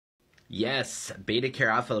Yes,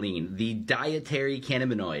 beta-caryophyllene, the dietary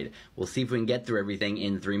cannabinoid. We'll see if we can get through everything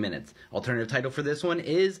in 3 minutes. Alternative title for this one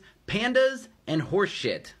is Pandas and Horse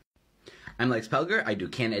Shit. I'm Lex Pelger. I do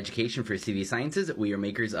Canna Education for CV Sciences. We are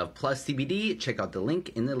makers of Plus CBD. Check out the link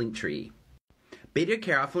in the link tree.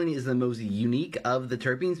 Beta-caryophyllene is the most unique of the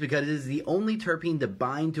terpenes because it is the only terpene to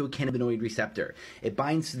bind to a cannabinoid receptor. It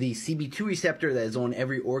binds to the CB2 receptor that is on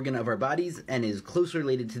every organ of our bodies and is closely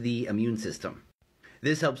related to the immune system.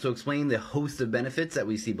 This helps to explain the host of benefits that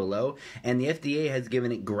we see below, and the FDA has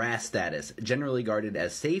given it GRAS status, generally regarded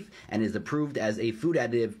as safe, and is approved as a food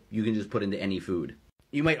additive you can just put into any food.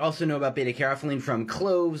 You might also know about beta-caryophyllene from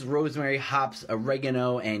cloves, rosemary, hops,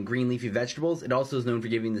 oregano, and green leafy vegetables. It also is known for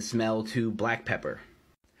giving the smell to black pepper.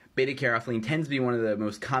 Beta-caryophyllene tends to be one of the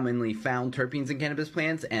most commonly found terpenes in cannabis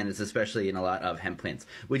plants, and it's especially in a lot of hemp plants,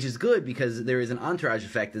 which is good because there is an entourage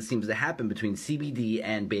effect that seems to happen between CBD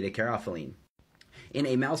and beta-caryophyllene. In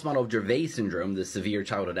a mouse model of Dravet syndrome, the severe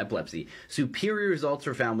childhood epilepsy, superior results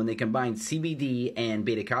were found when they combined CBD and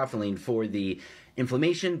beta-caryophyllene for the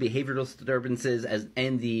inflammation, behavioral disturbances,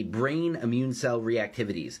 and the brain immune cell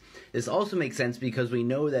reactivities. This also makes sense because we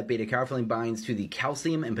know that beta-caryophyllene binds to the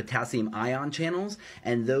calcium and potassium ion channels,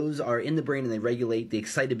 and those are in the brain and they regulate the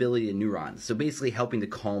excitability of neurons, so basically helping to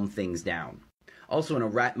calm things down. Also, in a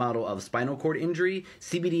rat model of spinal cord injury,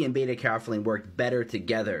 CBD and beta-caryophyllene worked better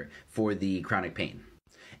together for the chronic pain.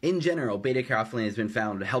 In general, beta-caryophyllene has been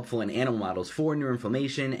found helpful in animal models for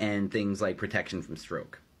neuroinflammation and things like protection from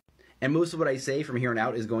stroke. And most of what I say from here on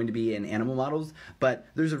out is going to be in animal models, but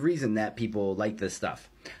there's a reason that people like this stuff.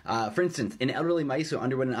 For instance, in elderly mice who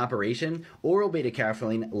underwent an operation, oral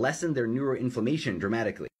beta-caryophyllene lessened their neuroinflammation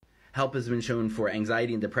dramatically. Help has been shown for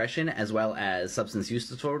anxiety and depression as well as substance use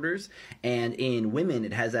disorders, and in women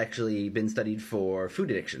it has actually been studied for food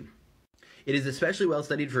addiction. It is especially well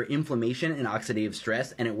studied for inflammation and oxidative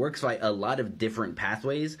stress, and it works by a lot of different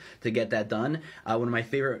pathways to get that done. One of my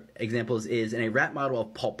favorite examples is in a rat model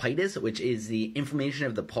of pulpitis, which is the inflammation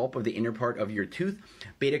of the pulp of the inner part of your tooth.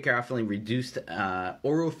 Beta-caryophyllene reduced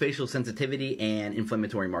orofacial sensitivity and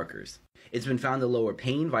inflammatory markers. It's been found to lower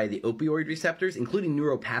pain via the opioid receptors, including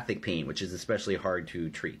neuropathic pain, which is especially hard to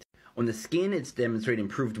treat. On the skin, it's demonstrated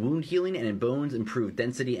improved wound healing, and in bones, improved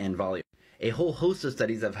density and volume. A whole host of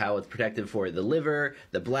studies of how it's protective for the liver,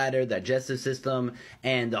 the bladder, digestive system,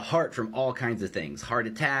 and the heart from all kinds of things. Heart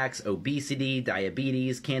attacks, obesity,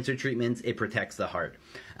 diabetes, cancer treatments, it protects the heart.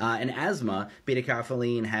 And asthma,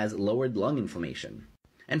 beta-caryophyllene has lowered lung inflammation.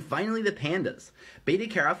 And finally, the pandas.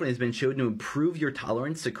 Beta-caryophyllene has been shown to improve your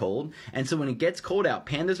tolerance to cold, and so when it gets cold out,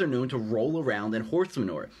 pandas are known to roll around in horse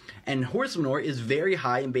manure. And horse manure is very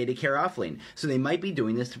high in beta-caryophyllene, so they might be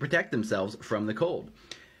doing this to protect themselves from the cold.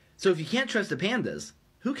 So if you can't trust the pandas,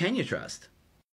 who can you trust?